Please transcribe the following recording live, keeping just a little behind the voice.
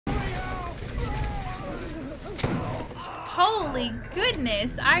Holy goodness.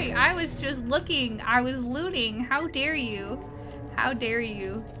 I was just looking. I was looting. How dare you? How dare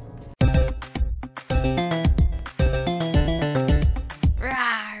you?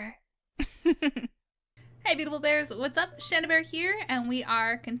 Rawr. Hey beautiful bears, what's up? Shannabear here, and we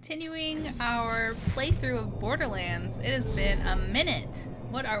are continuing our playthrough of Borderlands. It has been a minute.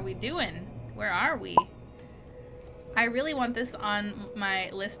 What are we doing? Where are we? I really want this on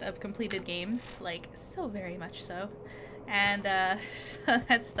my list of completed games, like so very much so. And so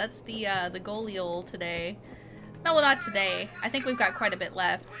that's the goal today. No, well, not today. I think we've got quite a bit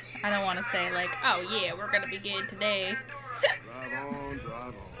left. I don't want to say like, oh yeah, we're gonna begin today.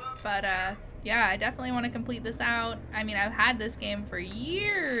 But yeah, I definitely want to complete this out. I mean, I've had this game for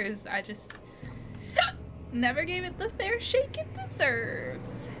years. I just never gave it the fair shake it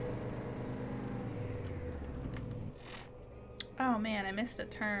deserves. Oh man, I missed a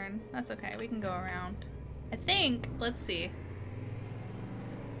turn. That's okay, we can go around. I think, let's see.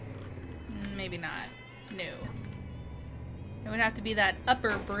 Maybe not. No. It would have to be that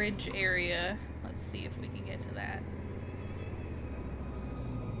upper bridge area. Let's see if we can get to that.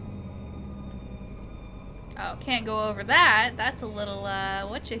 Oh, can't go over that. That's a little,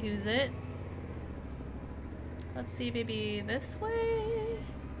 whatcha-who's it? Let's see, maybe this way?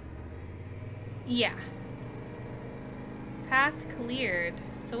 Yeah. Path cleared.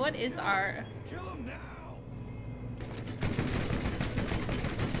 So what is our... Kill him now.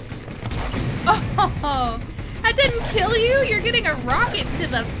 Oh, that didn't kill you? You're getting a rocket to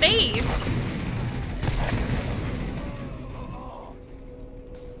the face.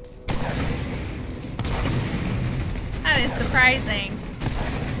 That is surprising.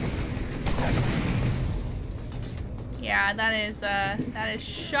 Yeah, that is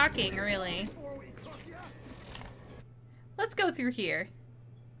shocking, really. Let's go through here.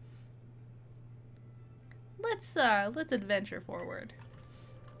 Let's adventure forward.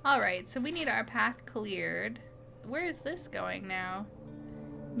 Alright, so we need our path cleared. Where is this going now?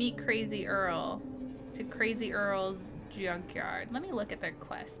 Meet Crazy Earl. To Crazy Earl's junkyard. Let me look at their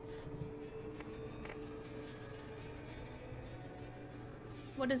quests.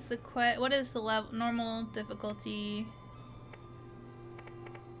 What is the level? Normal difficulty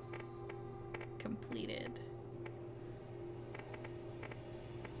completed.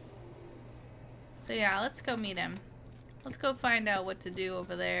 So yeah, let's go meet him. Let's go find out what to do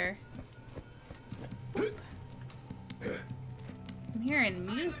over there. Oop. I'm hearing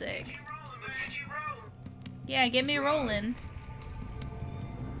music. Yeah, get me rolling.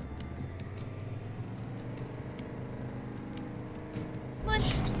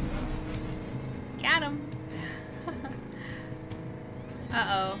 Mush. Got him.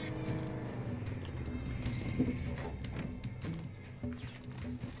 Uh-oh.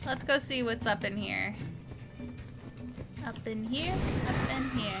 Let's go see what's up in here. Up in here, up in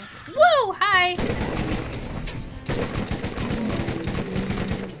here. Whoa! Hi!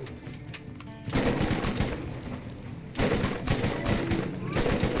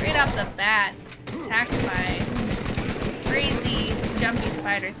 Right off the bat, attacked by crazy, jumpy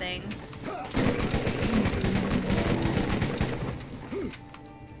spider things.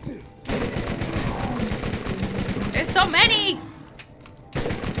 There's so many!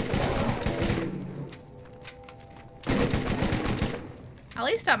 At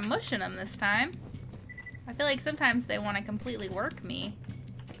least I'm mushing them this time. I feel like sometimes they want to completely work me.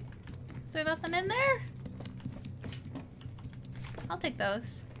 Is there nothing in there? I'll take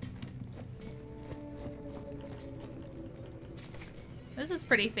those. This is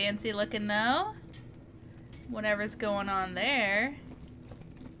pretty fancy looking though. Whatever's going on there.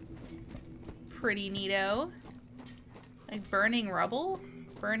 Pretty neato. Like burning rubble?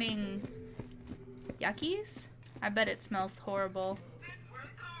 Burning yuckies? I bet it smells horrible.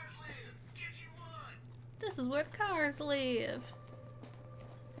 This is where the cars live.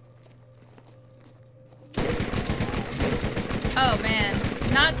 Oh man,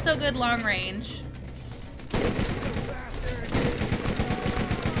 not so good long range.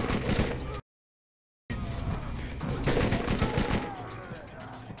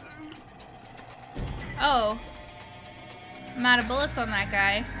 Oh, I'm out of bullets on that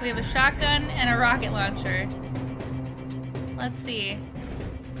guy. We have a shotgun and a rocket launcher. Let's see.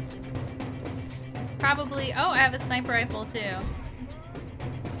 Probably, oh, I have a sniper rifle too.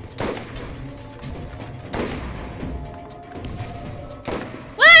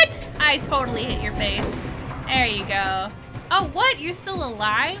 What? I totally hit your face. There you go. Oh, what? You're still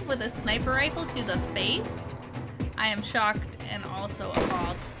alive with a sniper rifle to the face? I am shocked and also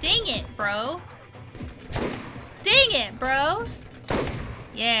appalled. Dang it, bro. Dang it, bro.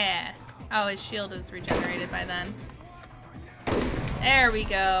 Yeah. Oh, his shield is regenerated by then. There we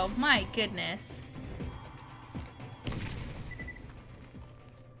go. My goodness.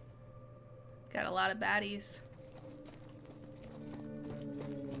 Got a lot of baddies.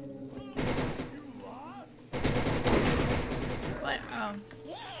 What? Oh.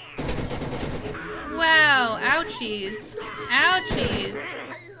 Wow. Ouchies. Ouchies.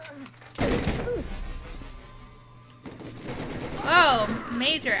 Oh,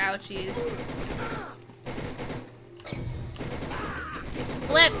 major ouchies.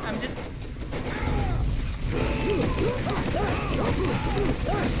 Flip! I'm just...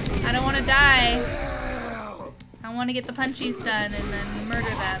 I don't want to die. I want to get the punchies done and then murder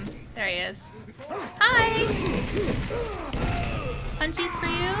them. There he is. Hi! Punchies for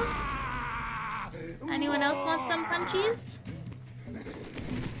you? Anyone else want some punchies?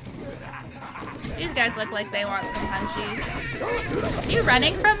 These guys look like they want some punchies. Are you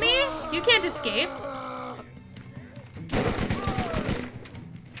running from me? You can't escape.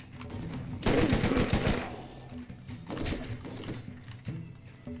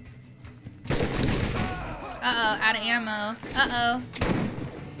 Uh-oh, out of ammo. Uh-oh.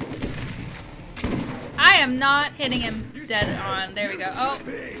 I am not hitting him dead on. There we go. Oh.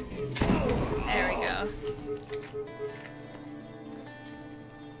 There we go.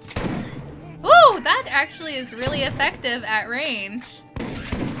 Ooh, that actually is really effective at range.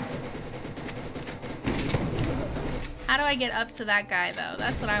 How do I get up to that guy, though?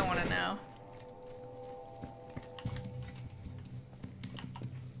 That's what I want to know.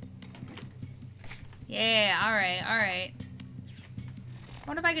 Yeah, alright, alright. I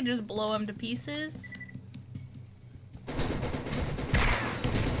wonder if I could just blow him to pieces.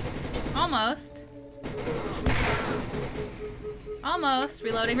 Almost. Almost.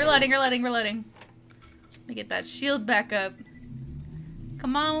 Reloading, reloading, reloading, reloading. Let me get that shield back up.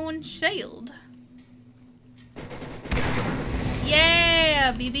 Come on, shield.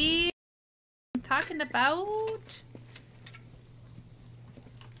 Yeah, BB. I'm talking about.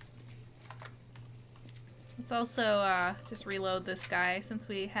 Let's also just reload this guy since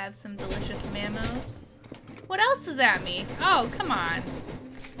we have some delicious mammos. What else is at me? Oh, come on.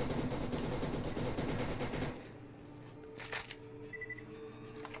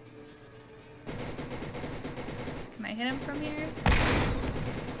 Can I hit him from here?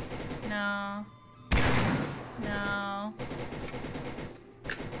 No. No.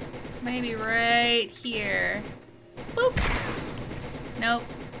 Maybe right here. Boop. Nope.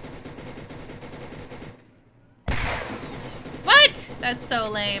 What? That's so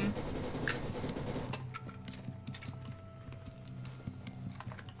lame.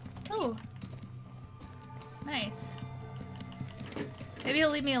 Oh. Nice. Maybe he'll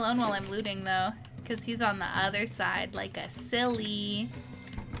leave me alone while I'm looting, though. Because he's on the other side like a silly.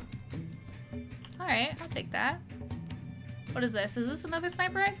 Alright, I'll take that. What is this? Is this another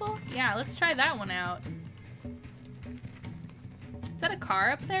sniper rifle? Yeah, let's try that one out. Is that a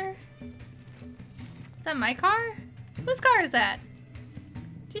car up there? Is that my car? Whose car is that?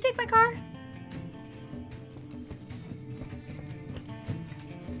 Did you take my car?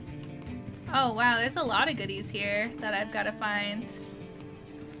 Oh wow, there's a lot of goodies here that I've got to find.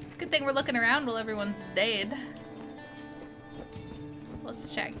 Good thing we're looking around while everyone's dead.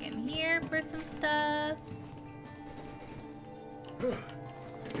 Let's check in here for some stuff.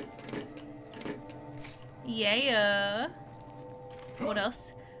 Yeah. What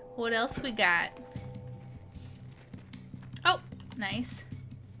else? What else we got? Oh, nice.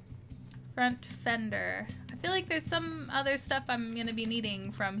 Front fender. I feel like there's some other stuff I'm gonna be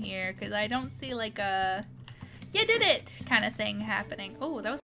needing from here because I don't see like a "you did it" kind of thing happening. Oh,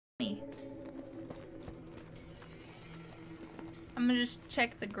 that was funny. I'm gonna just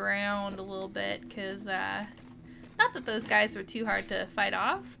check the ground a little bit because not that those guys were too hard to fight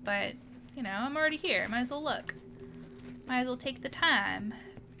off, but you know, I'm already here. Might as well look. Might as well take the time.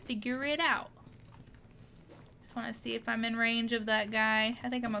 Figure it out. Just want to see if I'm in range of that guy. I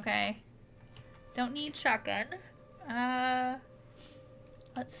think I'm okay. Don't need shotgun.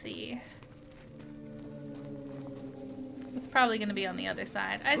 Let's see. It's probably going to be on the other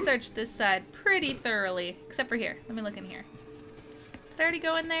side. I searched this side pretty thoroughly, except for here. Let me look in here. Did I already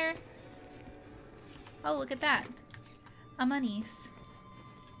go in there? Oh, look at that. A monies.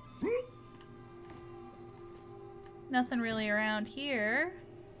 Nothing really around here.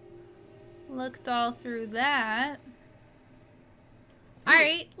 Looked all through that.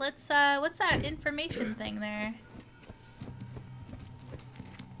 Alright, let's, what's that information thing there?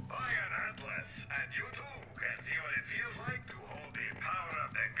 I am Atlas, and you too can see what it feels like to hold the power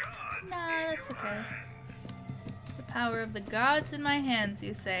of the gods No, that's in your okay. hands. The power of the gods in my hands,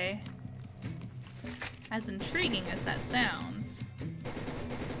 you say? As intriguing as that sounds.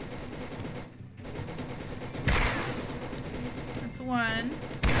 one.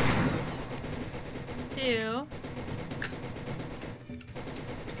 That's two.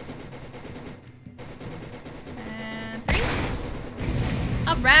 And three.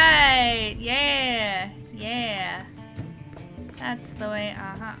 Alright! Yeah! Yeah! That's the way.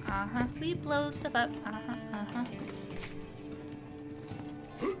 We blow stuff up.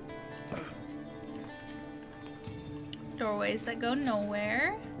 Doorways that go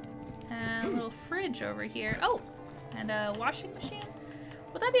nowhere. And a little fridge over here. Oh! And a washing machine?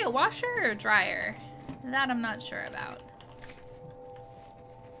 Would that be a washer or a dryer? That I'm not sure about.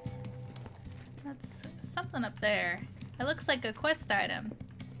 That's something up there. It looks like a quest item.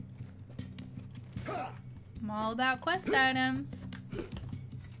 I'm all about quest items.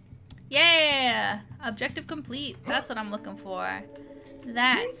 Yeah! Objective complete. That's what I'm looking for.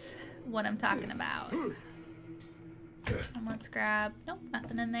 That's what I'm talking about. And let's grab, nope,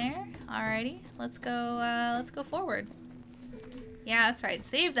 nothing in there. Alrighty, let's go forward. Yeah, that's right,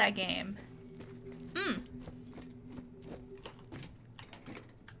 save that game.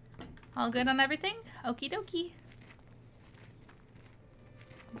 All good on everything? Okie dokie.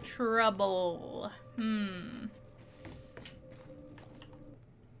 Trouble. I'm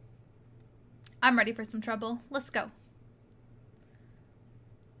ready for some trouble. Let's go.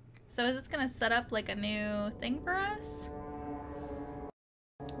 So is this gonna set up like a new thing for us?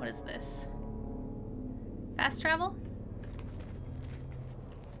 What is this? Fast travel?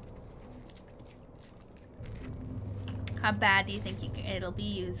 How bad do you think it'll be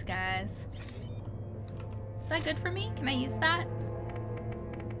used, guys? Is that good for me? Can I use that?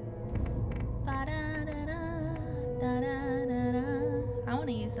 I want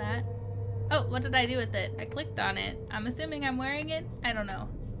to use that. Oh, what did I do with it? I clicked on it. I'm assuming I'm wearing it? I don't know.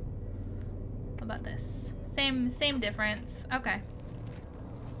 What about this? Same difference. Okay.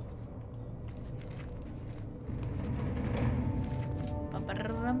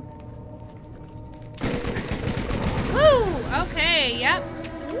 Woo! Okay, yep.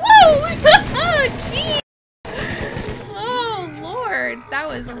 Woo! Jeez! Oh, Lord. That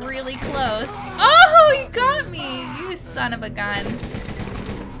was really close. Oh, you got me! You son of a gun.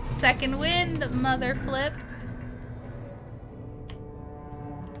 Second wind, mother flip.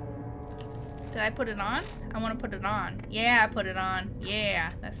 Did I put it on? I want to put it on. Yeah, I put it on.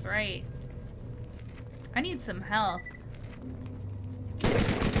 Yeah, that's right. I need some health.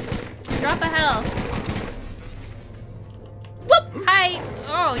 Drop a health. Whoop! Hi!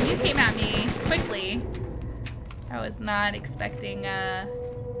 Oh, you came at me quickly. I was not expecting,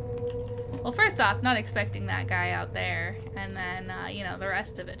 well, first off, not expecting that guy out there. And then, you know, the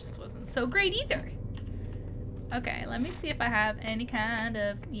rest of it just wasn't so great either. Okay, let me see if I have any kind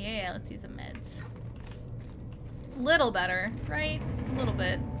of... Yeah, let's use the meds. Little better, right? A little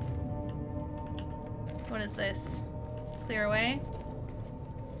bit. What is this? Clear away?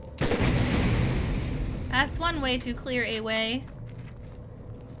 That's one way to clear a way.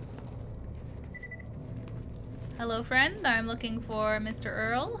 Hello, friend. I'm looking for Mr.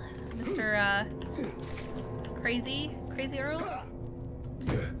 Earl. Mr. Crazy Earl?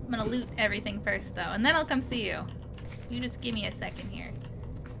 I'm gonna loot everything first, though, and then I'll come see you. You just give me a second here.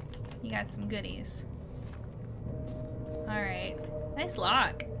 You got some goodies. Alright. Nice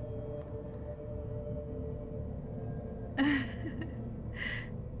lock.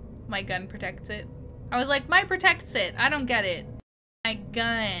 My gun protects it. I was like, mine protects it. I don't get it. My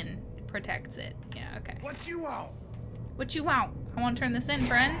gun protects it. Yeah, okay. What you want? What you want? I want to turn this in,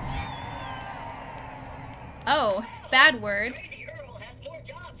 friends. Oh, bad word. Crazy Earl has more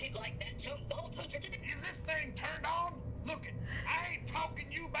jobs he'd like that chump vault hunter to do. Is this thing turned on? Look it, I ain't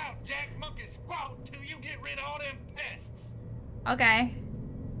talking you about Jack Monkey Squat till you get rid of all them pests. Okay.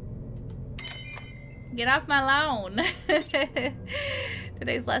 Get off my lawn.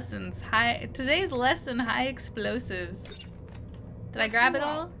 Today's lesson, high explosives. Did I grab it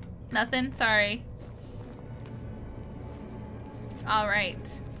all? Nothing? Sorry.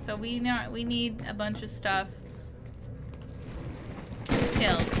 Alright. So we need a bunch of stuff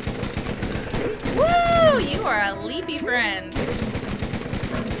killed. Woo! You are a leapy friend.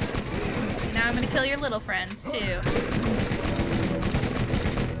 Now I'm gonna kill your little friends too.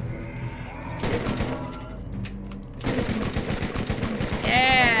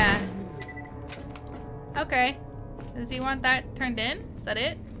 Yeah. Okay. Does he want that turned in? Is that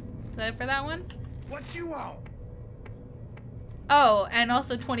it? Is that it for that one? What you want? Oh, and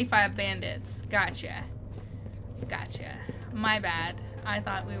also 25 bandits. Gotcha. Gotcha. My bad. I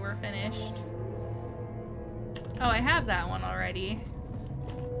thought we were finished. Oh, I have that one already.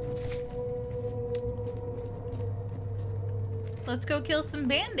 Let's go kill some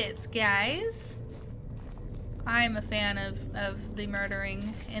bandits, guys. I'm a fan of the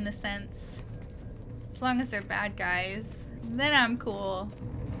murdering in a sense. As long as they're bad guys, then I'm cool.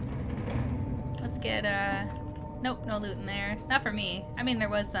 Let's get, nope, no loot in there. Not for me. I mean, there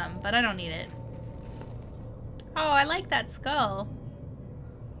was some, but I don't need it. Oh, I like that skull.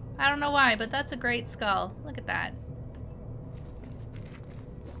 I don't know why, but that's a great skull. Look at that.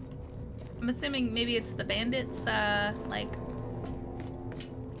 I'm assuming maybe it's the bandits,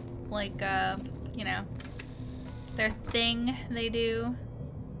 you know, their thing they do.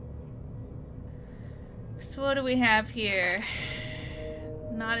 So what do we have here?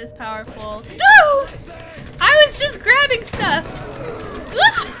 Not as powerful. No! I was just grabbing stuff!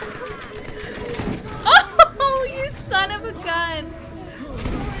 Oh, you son of a gun!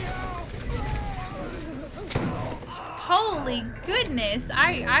 Holy goodness!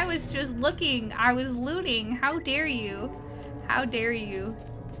 I was just looking. I was looting. How dare you? How dare you?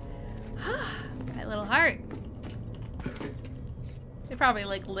 My little heart. They probably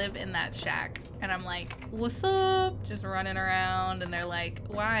like live in that shack. And I'm like, what's up? Just running around, and they're like,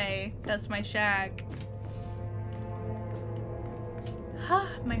 why? That's my shack.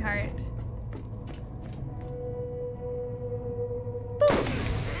 My heart. Boop.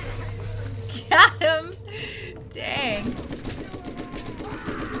 Got him! Dang.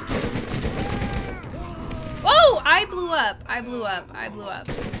 Whoa! I blew up. I blew up. I blew up.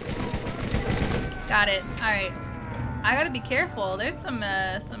 Got it. Alright. I gotta be careful. There's some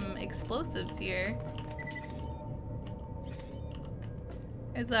explosives here.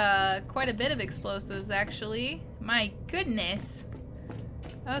 There's quite a bit of explosives actually. My goodness.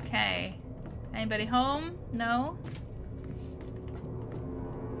 Okay. Anybody home? No?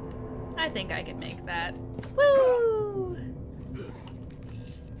 I think I can make that. Woo!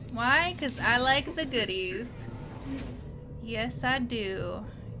 Why? 'Cause I like the goodies. Yes, I do.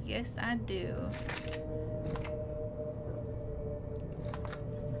 Yes, I do.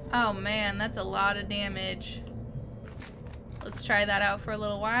 Oh man, that's a lot of damage. Let's try that out for a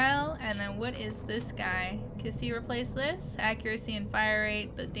little while. And then what is this guy? Can he replace this? Accuracy and fire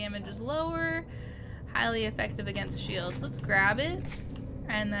rate, but damage is lower. Highly effective against shields. Let's grab it.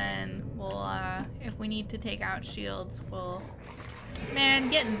 And then we'll, if we need to take out shields, we'll... Man,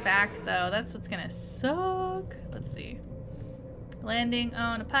 getting back though, that's what's gonna suck. Let's see. Landing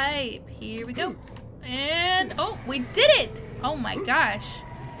on a pipe. Here we go. And, oh, we did it! Oh my gosh.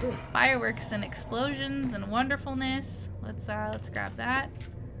 Fireworks and explosions and wonderfulness. Let's grab that.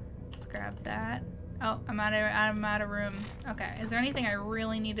 Let's grab that. Oh, I'm out of room. Okay, is there anything I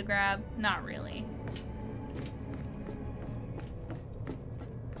really need to grab? Not really.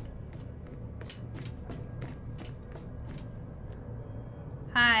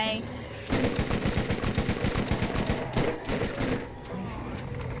 Hi.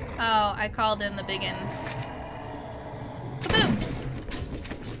 Oh, I called in the biggins. Kaboom!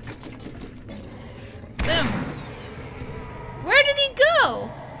 Boom! Where did he go?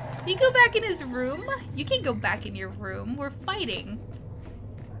 Did he go back in his room? You can't go back in your room. We're fighting.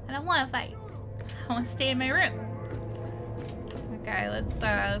 I don't want to fight. I want to stay in my room. Okay,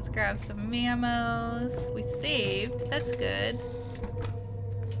 let's grab some ammos. We saved. That's good.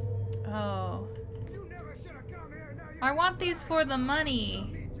 Oh. I want these for the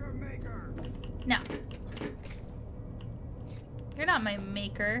money. No. You're not my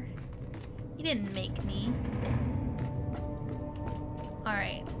maker. You didn't make me.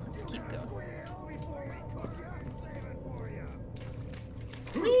 Alright, let's keep going.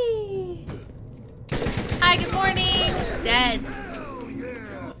 Whee! Hi, good morning! Dead.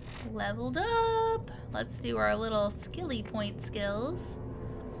 Leveled up. Let's do our little skilly point skills.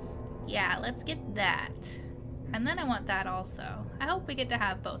 Yeah, let's get that. And then I want that also. I hope we get to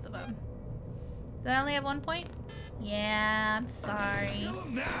have both of them. Did I only have 1 point? Yeah, I'm sorry.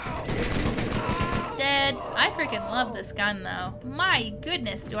 Dead. I freaking love this gun though. My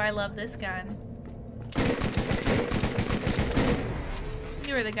goodness, do I love this gun.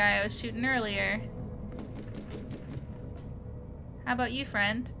 You were the guy I was shooting earlier. How about you,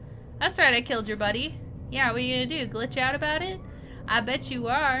 friend? That's right, I killed your buddy. Yeah, what are you gonna do? Glitch out about it? I bet you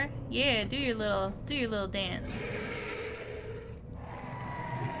are. Yeah, do your little dance.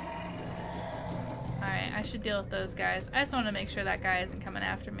 Alright, I should deal with those guys. I just want to make sure that guy isn't coming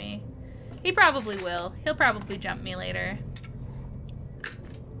after me. He probably will. He'll probably jump me later.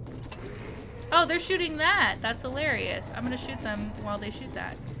 Oh, they're shooting that. That's hilarious. I'm gonna shoot them while they shoot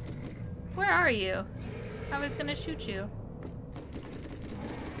that. Where are you? I was gonna shoot you.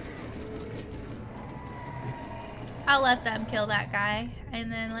 I'll let them kill that guy,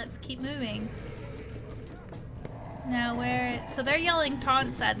 and then let's keep moving. Now where... So they're yelling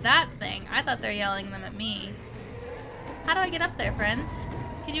taunts at that thing. I thought they're yelling them at me. How do I get up there, friends?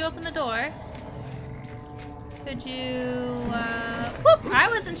 Could you open the door? Could you, whoop! I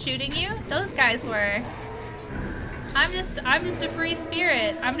wasn't shooting you. Those guys were. I'm just a free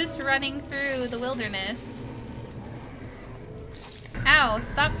spirit. I'm just running through the wilderness. Ow,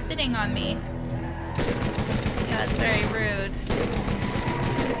 stop spitting on me. Yeah, that's very rude.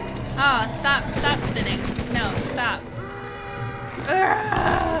 Oh, stop spitting. No, stop.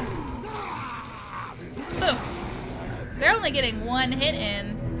 Urgh! Boom. They're only getting one hit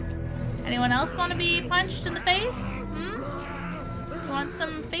in. Anyone else want to be punched in the face? Hmm? You want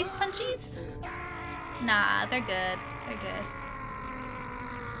some face punchies? Nah, they're good. They're good.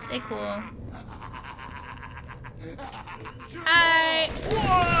 They cool. Hi!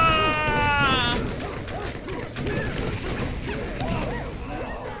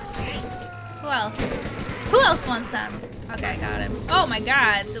 Who else? Who else wants some? Okay, I got him. Oh my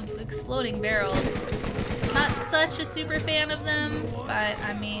god, the exploding barrels. Not such a super fan of them, but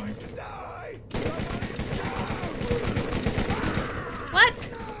I mean... What?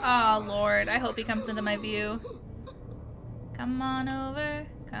 Oh lord, I hope he comes into my view. Come on over.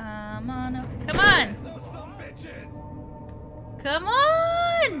 Come on over. Come on! Come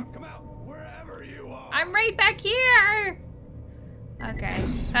on! Come out wherever you are. I'm right back here! Okay,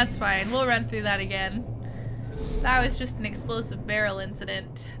 that's fine. We'll run through that again. That was just an explosive barrel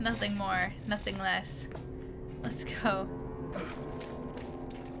incident. Nothing more, nothing less. Let's go.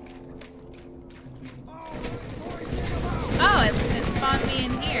 Oh, it spawned me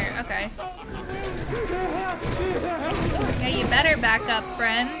in here. Okay. Yeah, you better back up,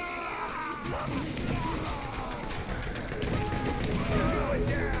 friend.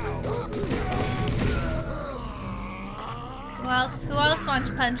 Who else wants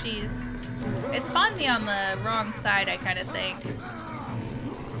punchies? It spawned me on the wrong side, I kind of think.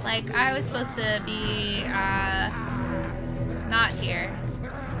 Like, I was supposed to be, not here.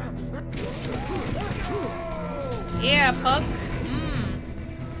 Yeah, Puck.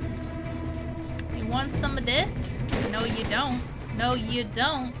 You want some of this? No, you don't. No, you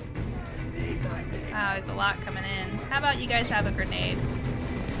don't. Oh, there's a lot coming in. How about you guys have a grenade?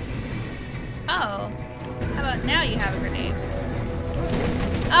 Oh. How about now you have a grenade?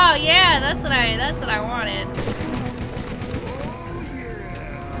 Oh yeah, that's what I wanted.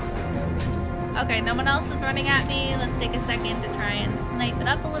 Okay, no one else is running at me. Let's take a second to try and snipe it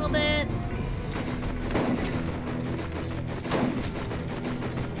up a little bit.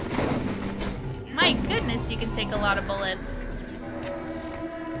 My goodness, you can take a lot of bullets.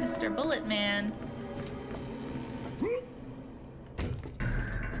 Mr. Bullet Man.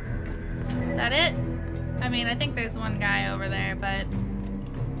 Is that it? I mean, I think there's one guy over there, but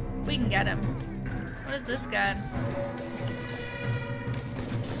we can get him. What is this gun?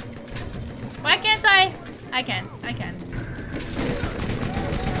 Why can't I? I can. I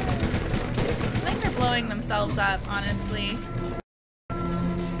think they're blowing themselves up, honestly.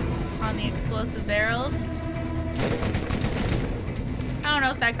 On the explosive barrels. I don't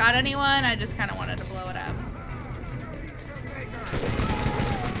know if that got anyone. I just kind of wanted to blow it up.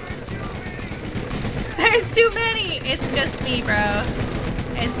 There's too many! It's just me, bro.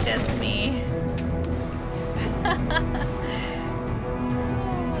 It's just me.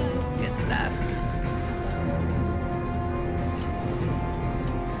 It's good stuff.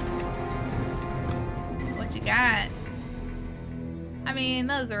 What you got? I mean,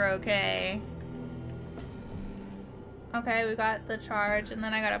 those are okay. Okay, we got the charge, and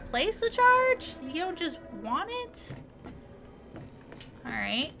then I gotta place the charge? You don't just want it?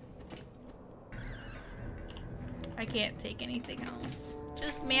 Alright. I can't take anything else.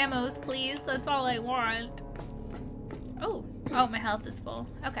 Just mammos, please. That's all I want. Oh. Oh, my health is full.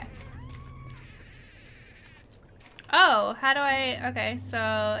 Okay. Oh, how do I... Okay,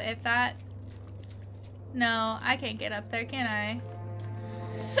 so if that... No, I can't get up there, can I?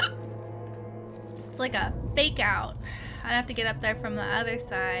 It's like a fake out. I'd have to get up there from the other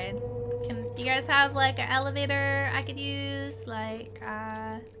side. Do you guys have like an elevator I could use? Like,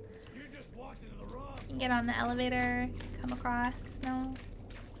 can get on the elevator, come across? No?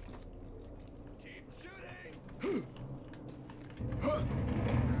 Keep shooting.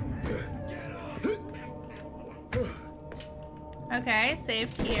 Okay,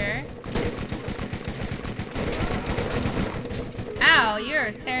 saved here. Ow,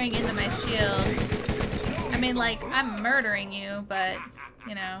 you're tearing into my shield. I mean, like, I'm murdering you, but,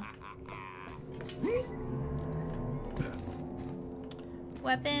 you know.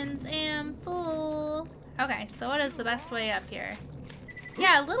 Weapons am full. Okay, so what is the best way up here?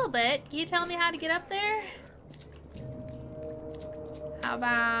 Yeah, a little bit. Can you tell me how to get up there? How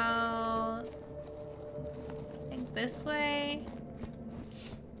about... I think this way.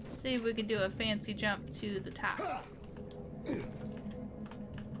 See if we can do a fancy jump to the top.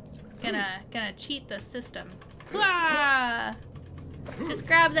 Gonna cheat the system. Wah! Just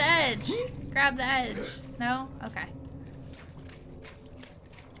grab the edge. Grab the edge. No? Okay.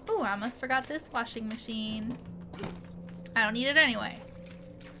 Ooh, I almost forgot this washing machine. I don't need it anyway.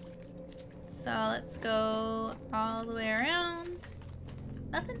 So let's go all the way around.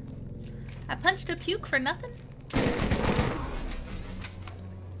 Nothing? I punched a puke for nothing?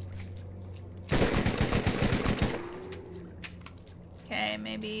 Okay,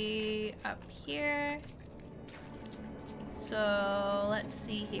 maybe up here. So let's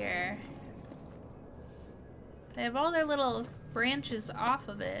see here. They have all their little branches off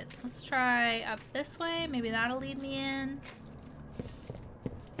of it. Let's try up this way. Maybe that'll lead me in.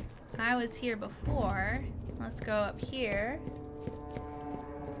 I was here before. Let's go up here.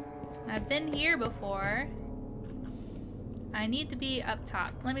 I've been here before. I need to be up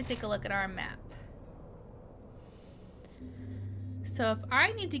top. Let me take a look at our map. So if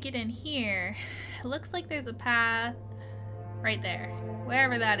I need to get in here, it looks like there's a path right there.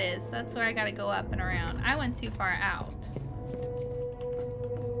 Wherever that is, that's where I gotta go up and around. I went too far out.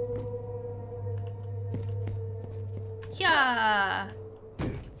 Yeah.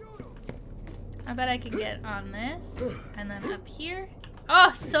 I bet I can get on this. And then up here.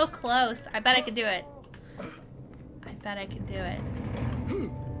 Oh, so close. I bet I can do it. I bet I can do it.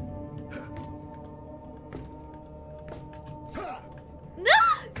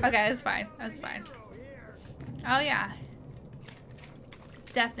 No! Okay, it's fine. That's fine. Oh, yeah.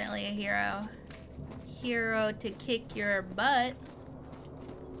 Definitely a hero. Hero to kick your butt.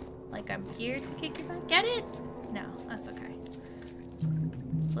 Like I'm here to kick your butt. Get it? No, that's okay.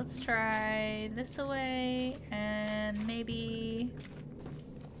 So let's try this away and maybe...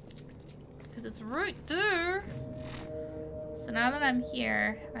 because it's right there. So now that I'm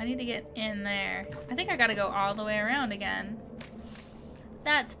here, I need to get in there. I think I gotta go all the way around again.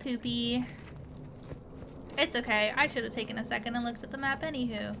 That's poopy. It's okay. I should have taken a second and looked at the map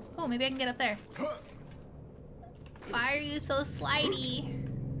anywho. Oh, maybe I can get up there. Why are you so slidey?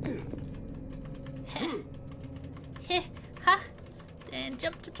 Heh. Heh. Ha. And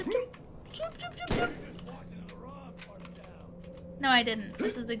jump, jump, jump, jump. Jump, jump, jump, jump. No, I didn't.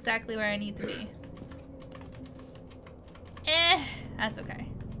 This is exactly where I need to be. That's okay.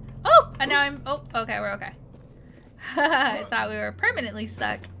 Oh! And now I'm... oh, okay, we're okay. I thought we were permanently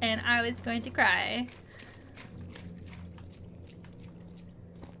stuck, and I was going to cry.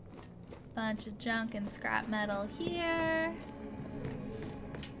 Bunch of junk and scrap metal here.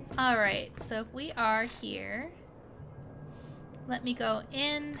 Alright, so if we are here, let me go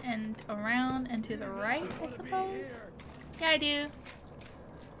in and around and to the right, I suppose? Yeah, I do.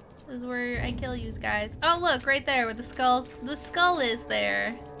 This is where I kill you guys. Oh, look, right there where the skull is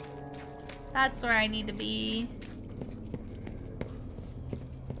there. That's where I need to be.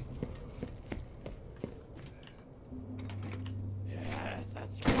 Yes,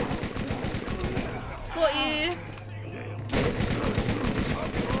 that's right. Got you.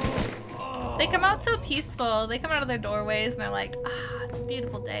 They come out so peaceful. They come out of their doorways and they're like, ah, it's a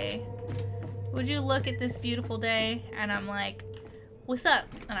beautiful day. Would you look at this beautiful day? And I'm like, what's up?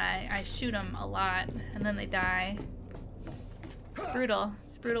 And I shoot them a lot and then they die. It's brutal.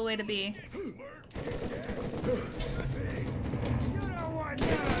 It's a brutal way to be.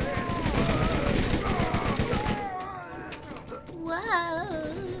 Whoa.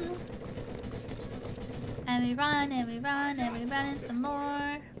 And we run and we run and we run and some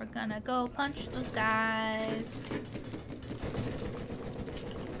more. We're gonna go punch those guys.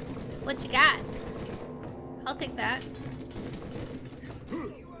 What you got? I'll take that.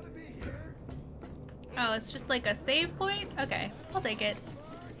 Oh, it's just like a save point? Okay, I'll take it.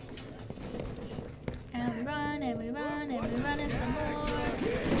 And we run and we run and we run and some more.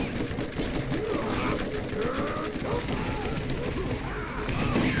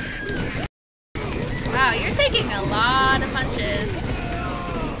 Wow, you're taking a lot of punches.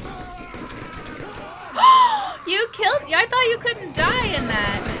 You killed... I thought you couldn't die in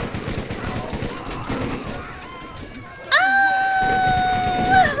that.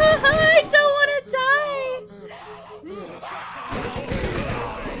 I don't want to die.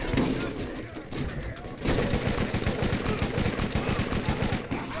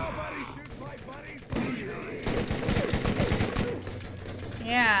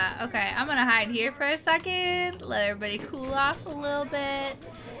 Yeah, okay, I'm gonna hide here for a second, let everybody cool off a little bit,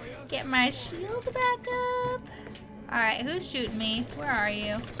 get my shield back up. Alright, who's shooting me? Where are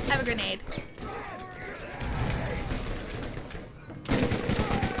you? Have a grenade.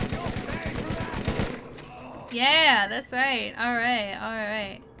 Yeah, that's right. Alright,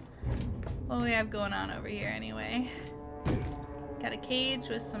 alright. What do we have going on over here anyway? Got a cage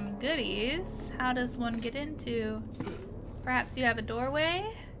with some goodies. How does one get into? Perhaps you have a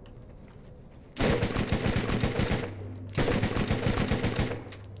doorway?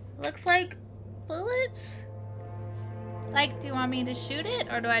 Looks like bullets? Like, do you want me to shoot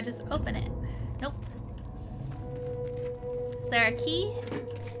it or do I just open it? Nope. Is there a key?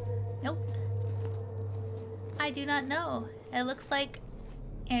 Nope. I do not know. It looks like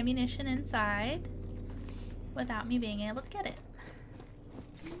ammunition inside without me being able to get it.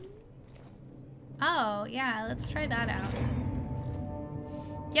 Oh, yeah, let's try that out.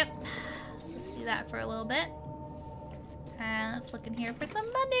 Yep. Let's do that for a little bit. And let's look in here for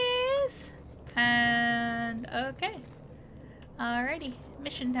some monies. And okay. Alrighty.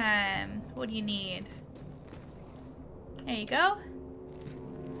 Mission time. What do you need? There you go.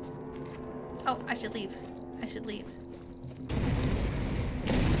 Oh, I should leave. I should leave.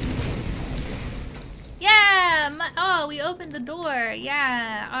 Yeah! Oh, we opened the door.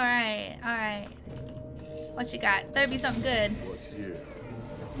 Yeah. Alright. Alright. What you got? Better be something good. What's here?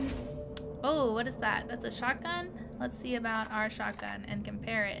 Oh, what is that? That's a shotgun? Let's see about our shotgun and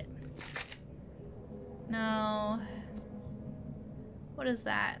compare it. No. What is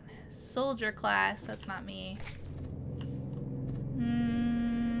that? Soldier class. That's not me.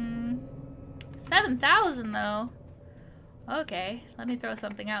 7,000 though. Okay, let me throw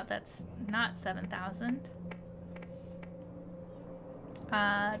something out that's not 7,000.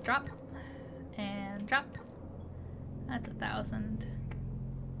 Drop. And drop. That's 1,000.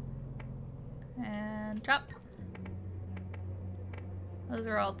 And drop. Those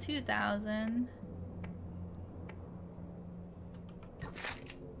are all 2,000.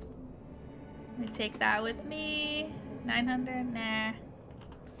 Let me take that with me. 900? Nah.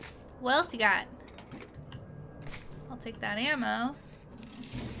 What else you got? I'll take that ammo.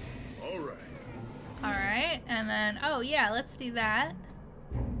 Alright. Alright, and then, oh yeah, let's do that.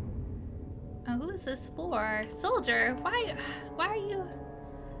 Oh, who is this for? Soldier, why are you?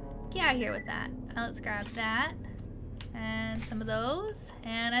 Get out of here with that. Let's grab that. And some of those.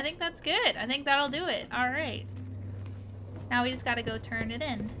 And I think that's good. I think that'll do it. Alright. Now we just gotta go turn it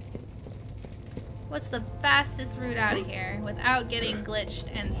in. What's the fastest route out of here without getting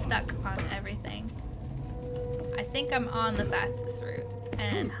glitched and stuck on everything? I think I'm on the fastest route.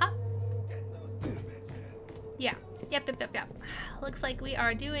 And hop. Yeah. Yep. Looks like we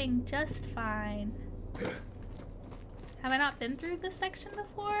are doing just fine. Have I not been through this section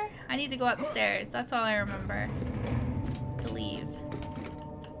before? I need to go upstairs. That's all I remember. To leave.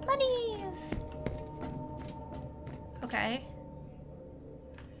 Monies! Okay.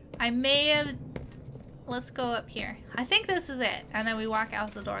 I may have... Let's go up here. I think this is it. And then we walk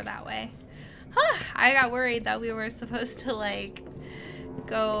out the door that way. Huh, I got worried that we were supposed to, like,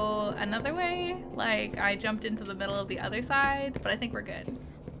 go another way. Like, I jumped into the middle of the other side. But I think we're good.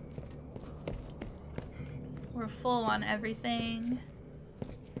 We're full on everything.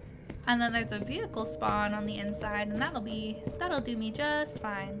 And then there's a vehicle spawn on the inside. And that'll do me just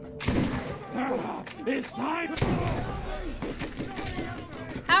fine. It's time.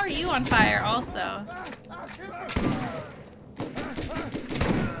 How are you on fire also?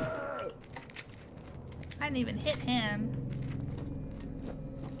 I didn't even hit him.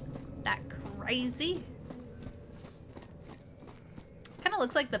 That crazy. Kind of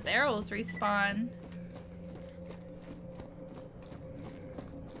looks like the barrels respawn.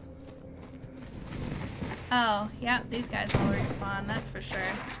 Oh, yeah, these guys all respawn, that's for sure.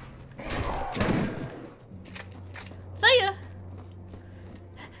 See ya!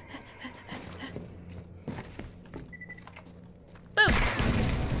 Boom!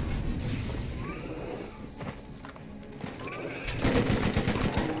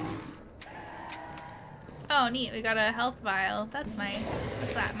 Oh, neat, we got a health vial. That's nice.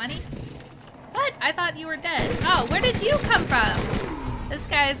 What's that, money? What? I thought you were dead. Oh, where did you come from? This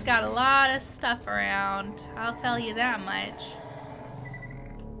guy's got a lot of stuff around. I'll tell you that much.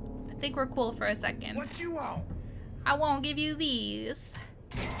 I think we're cool for a second. What you want? I won't give you these.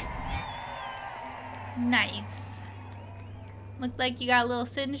 Nice. Looked like you got a little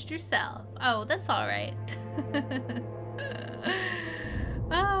singed yourself. Oh, that's alright.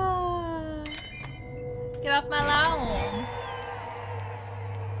 Ah, get off my lawn.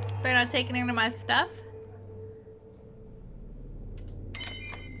 Better not take any of my stuff.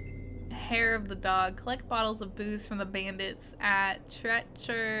 Hair of the dog. Collect bottles of booze from the bandits at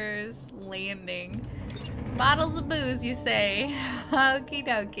Treacher's Landing. Bottles of booze, you say? Okie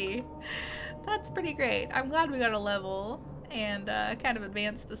dokie. That's pretty great. I'm glad we got a level and kind of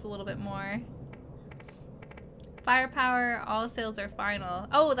advanced this a little bit more. Firepower, all sales are final.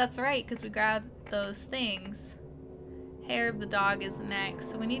 Oh, that's right, because we grabbed those things. Hair of the dog is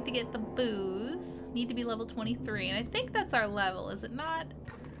next. So we need to get the booze. Need to be level 23. And I think that's our level, is it not?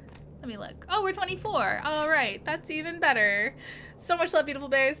 Let me look. Oh, we're 24. All right, that's even better. So much love, beautiful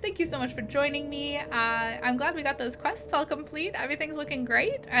bears. Thank you so much for joining me. I'm glad we got those quests all complete. Everything's looking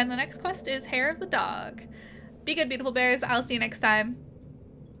great. And the next quest is Hair of the Dog. Be good, beautiful bears. I'll see you next time.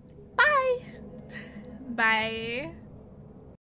 Bye. Bye.